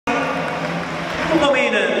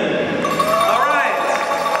Tuominen. All right.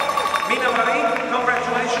 Minna Marie,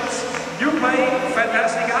 congratulations. You play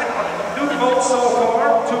fantastic. 2 goals so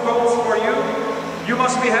far, 2 goals for you. You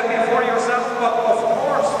must be happy for yourself, but of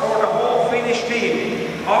course for the whole Finnish team.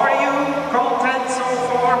 Are you content so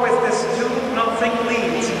far with this 2-0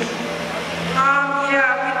 lead?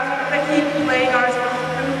 Yeah, we keep playing ours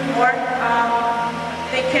more.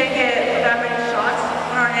 They can't get that many shots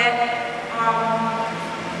on our net.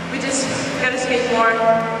 We just gotta skate more.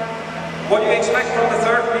 What do you expect from the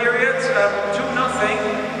third period?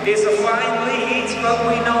 2-0 is a fine lead, but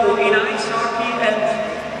we know in ice hockey and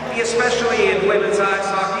especially in women's ice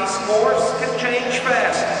hockey, scores can change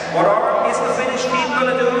fast. What is the Finnish team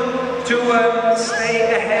going to do to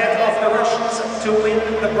stay ahead of the Russians to win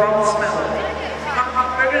the bronze medal?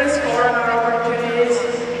 We're going to score on our opportunities.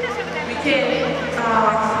 We can't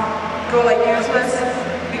go like useless.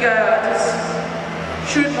 We got to just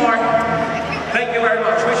shoot more.